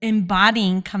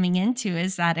embodying coming into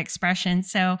is that expression.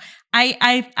 So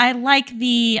I like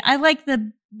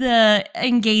the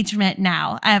engagement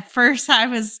now. At first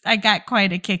I got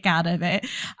quite a kick out of it.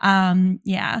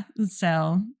 Yeah.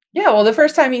 So yeah, well, the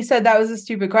first time he said that was a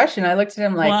stupid question, I looked at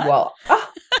him like, well,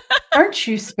 aren't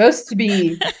you supposed to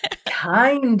be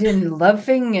kind and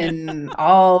loving and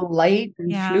all light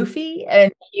and floofy?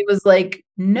 And he was like,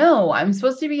 no, I'm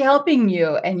supposed to be helping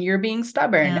you and you're being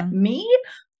stubborn. Yeah. Me?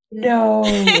 No,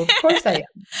 of course I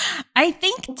am. I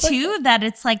think too that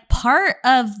it's like part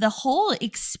of the whole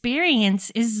experience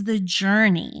is the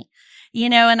journey,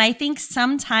 and I think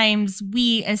sometimes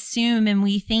we assume and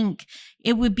we think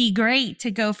it would be great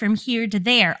to go from here to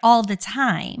there all the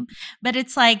time. But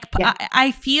it's like,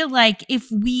 I feel like if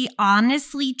we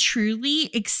honestly, truly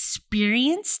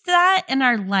experienced that in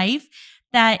our life,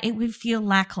 that it would feel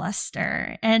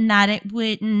lackluster and that it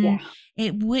wouldn't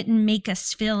make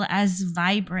us feel as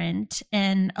vibrant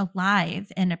and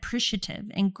alive and appreciative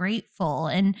and grateful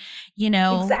and,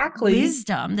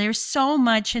 wisdom. There's so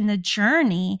much in the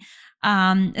journey.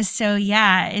 So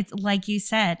yeah, it's like you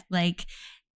said, like,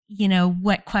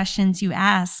 what questions you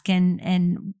ask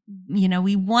and,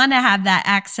 we want to have that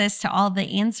access to all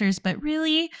the answers, but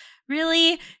really,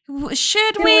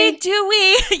 should we? Do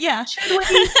we? Yeah. Should we?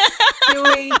 Do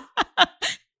we?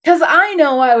 Because I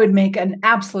know I would make an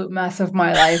absolute mess of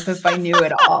my life if I knew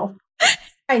it all.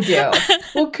 I do.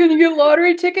 Well, can you get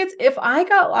lottery tickets? If I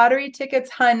got lottery tickets,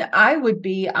 hun, I would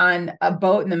be on a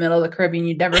boat in the middle of the Caribbean.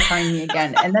 You'd never find me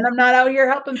again. And then I'm not out here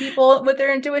helping people with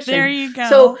their intuition. There you go.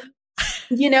 So,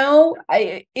 you're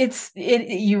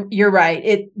right.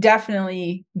 It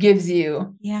definitely gives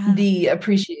you the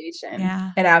appreciation.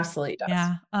 Yeah. It absolutely does.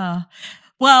 Yeah.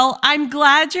 Well, I'm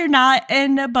glad you're not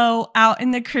in a boat out in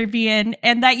the Caribbean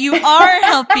and that you are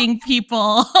helping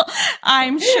people.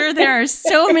 I'm sure there are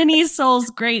so many souls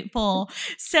grateful.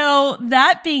 So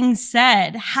that being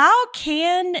said,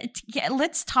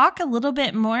 let's talk a little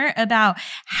bit more about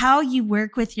how you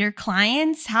work with your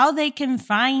clients, how they can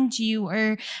find you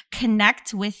or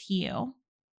connect with you.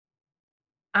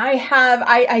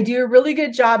 I do a really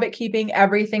good job at keeping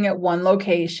everything at one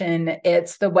location.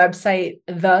 It's the website,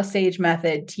 The Sage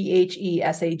Method,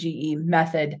 THESAGE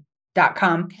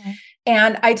method.com. Okay.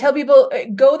 And I tell people,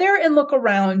 go there and look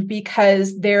around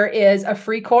because there is a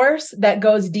free course that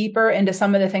goes deeper into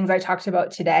some of the things I talked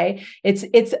about today. It's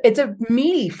a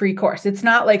meaty free course. It's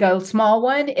not like a small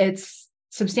one. It's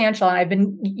substantial. And I've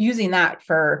been using that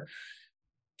for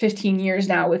 15 years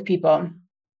now with people.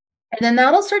 And then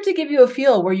that'll start to give you a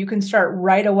feel where you can start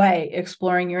right away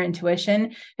exploring your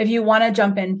intuition. If you want to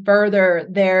jump in further,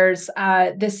 there's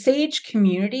the Sage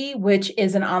community, which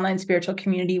is an online spiritual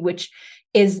community, which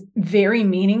is very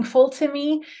meaningful to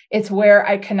me. It's where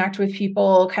I connect with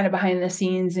people kind of behind the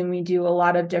scenes and we do a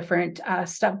lot of different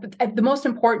stuff. But the most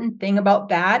important thing about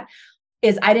that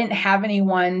is I didn't have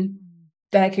anyone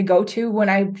that I could go to when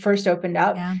I first opened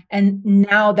up. Yeah. And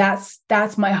now that's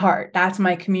my heart. That's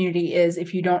my community, is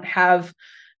if you don't have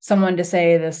someone to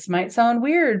say, this might sound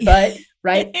weird, but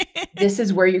right, this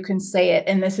is where you can say it.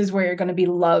 And this is where you're going to be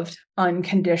loved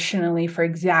unconditionally for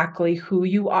exactly who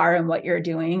you are and what you're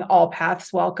doing. All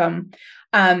paths welcome.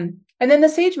 And then the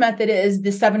SAGE method is the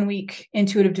 7-week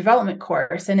intuitive development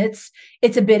course. And it's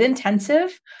a bit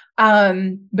intensive.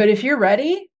 But if you're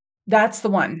ready, that's the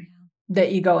one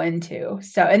that you go into.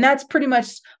 So, and that's pretty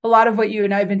much a lot of what you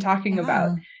and I have been talking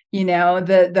about, you know,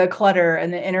 the clutter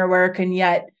and the inner work, and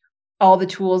yet all the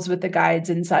tools with the guides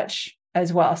and such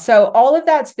as well. So all of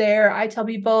that's there. I tell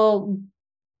people,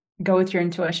 go with your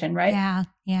intuition, right? Yeah.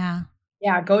 Yeah.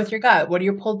 Yeah. Go with your gut. What are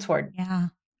you pulled toward? Yeah.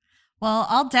 Well,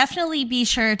 I'll definitely be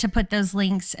sure to put those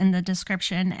links in the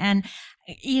description. And,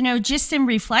 you know, just in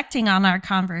reflecting on our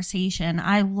conversation,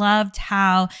 I loved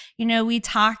how, you know, we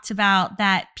talked about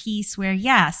that piece where,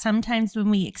 yeah, sometimes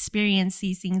when we experience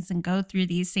these things and go through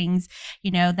these things, you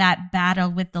know, that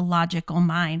battle with the logical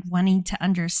mind, wanting to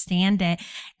understand it.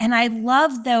 And I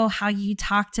love, though, how you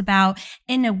talked about,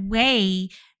 in a way,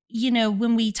 you know,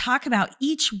 when we talk about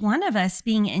each one of us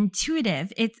being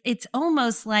intuitive, it's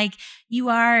almost like you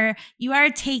are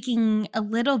taking a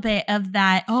little bit of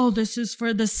that, oh, this is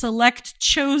for the select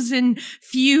chosen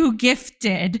few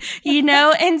gifted, you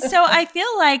know? And so I feel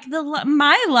like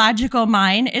my logical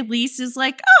mind at least is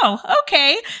like, oh,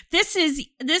 okay, this is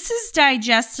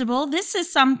digestible. This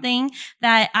is something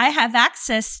that I have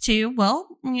access to. Well,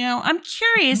 you know, I'm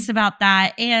curious about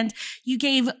that. And you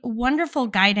gave wonderful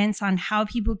guidance on how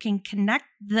people can connect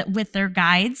with their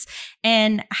guides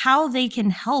and how they can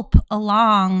help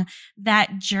along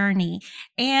that journey.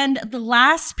 And the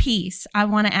last piece I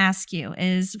want to ask you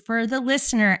is, for the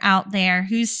listener out there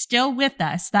who's still with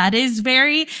us, that is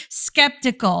very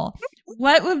skeptical,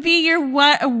 what would be your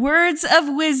words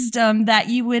of wisdom that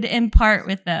you would impart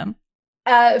with them?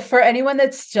 For anyone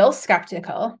that's still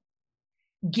skeptical,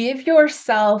 give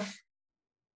yourself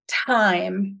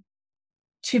time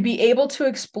to be able to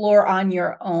explore on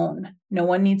your own. No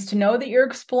one needs to know that you're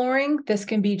exploring. This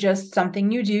can be just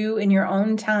something you do in your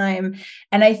own time.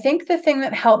 And I think the thing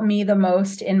that helped me the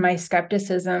most in my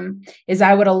skepticism is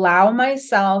I would allow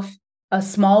myself a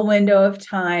small window of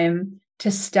time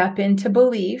to step into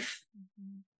belief.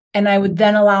 And I would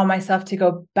then allow myself to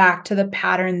go back to the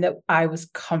pattern that I was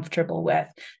comfortable with.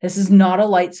 This is not a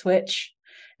light switch.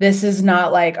 This is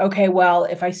not like, okay, well,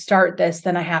 if I start this,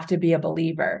 then I have to be a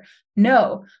believer.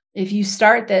 No, if you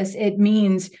start this, it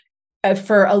means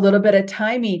for a little bit of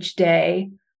time each day,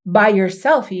 by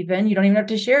yourself even, you don't even have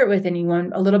to share it with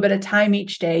anyone, a little bit of time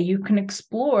each day, you can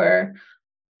explore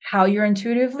how you're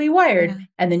intuitively wired. Yeah.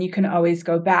 And then you can always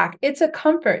go back. It's a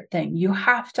comfort thing. You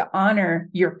have to honor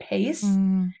your pace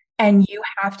and you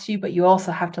have to, but you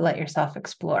also have to let yourself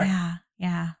explore. Yeah.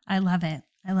 Yeah. I love it.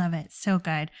 I love it. So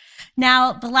good.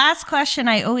 Now, the last question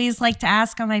I always like to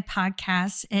ask on my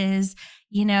podcast is,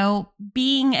 you know,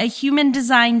 being a human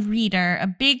design reader, a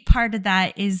big part of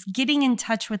that is getting in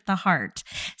touch with the heart.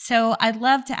 So I'd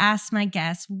love to ask my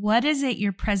guests, what is it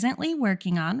you're presently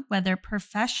working on, whether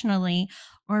professionally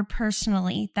or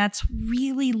personally, that's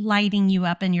really lighting you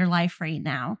up in your life right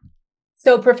now?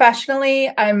 So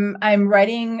professionally, I'm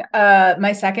writing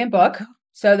my second book.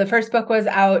 So the first book was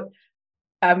out.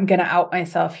 I'm going to out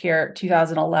myself here,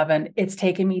 2011. It's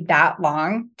taken me that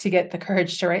long to get the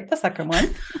courage to write the second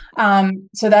one.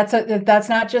 So that's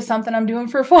not just something I'm doing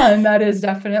for fun. That is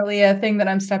definitely a thing that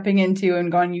I'm stepping into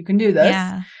and going, you can do this.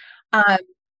 Yeah.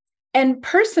 And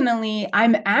personally,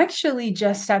 I'm actually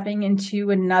just stepping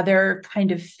into another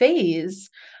kind of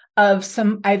phase of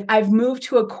I've moved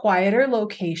to a quieter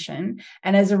location.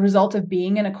 And as a result of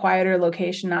being in a quieter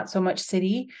location, not so much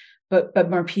city,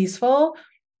 but more peaceful,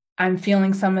 I'm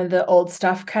feeling some of the old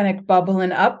stuff kind of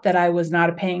bubbling up that I was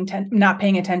not paying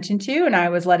attention to. And I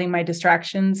was letting my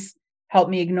distractions help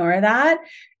me ignore that.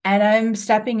 And I'm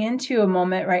stepping into a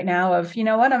moment right now of, you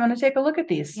know what, I'm going to take a look at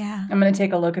these. Yeah. I'm going to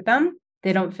take a look at them.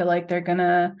 They don't feel like they're going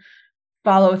to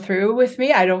follow through with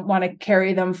me. I don't want to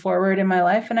carry them forward in my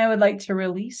life. And I would like to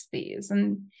release these.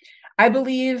 And I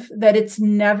believe that it's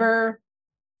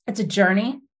a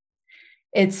journey.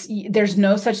 There's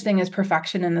no such thing as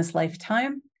perfection in this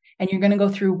lifetime. And you're going to go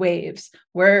through waves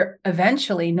where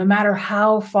eventually, no matter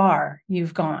how far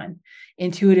you've gone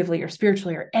intuitively or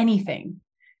spiritually or anything,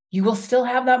 you will still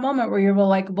have that moment where you're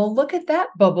like, well, look at that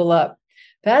bubble up.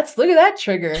 Look at that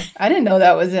trigger. I didn't know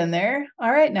that was in there.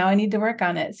 All right, now I need to work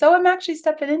on it. So I'm actually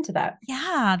stepping into that.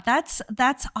 Yeah, that's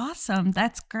awesome.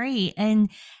 That's great. And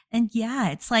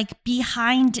yeah, it's like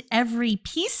behind every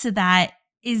piece of that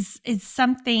is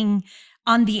something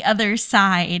on the other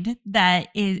side that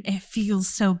it feels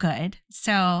so good.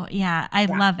 So yeah, I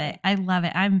love it. I love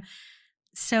it. I'm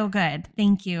so good.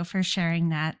 Thank you for sharing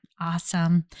that.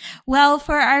 Awesome. Well,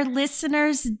 for our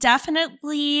listeners,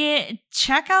 definitely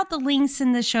check out the links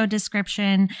in the show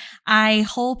description. I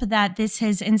hope that this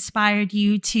has inspired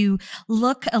you to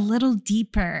look a little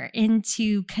deeper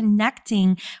into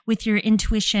connecting with your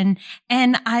intuition.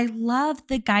 And I love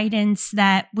the guidance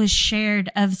that was shared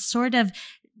of sort of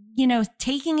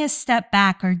taking a step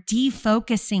back or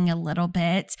defocusing a little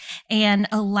bit and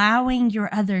allowing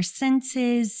your other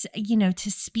senses,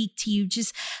 to speak to you,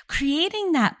 just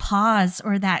creating that pause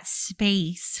or that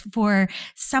space for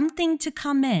something to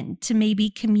come in to maybe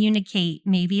communicate.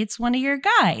 Maybe it's one of your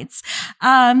guides.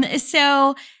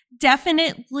 So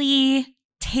definitely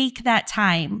take that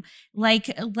time, like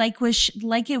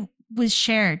it was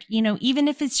shared, even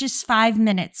if it's just 5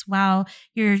 minutes while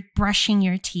you're brushing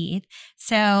your teeth.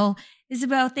 So,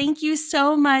 Isabeau, thank you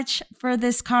so much for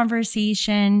this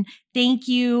conversation. Thank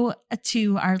you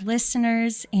to our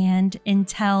listeners. And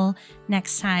until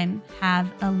next time, have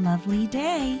a lovely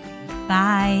day.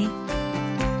 Bye.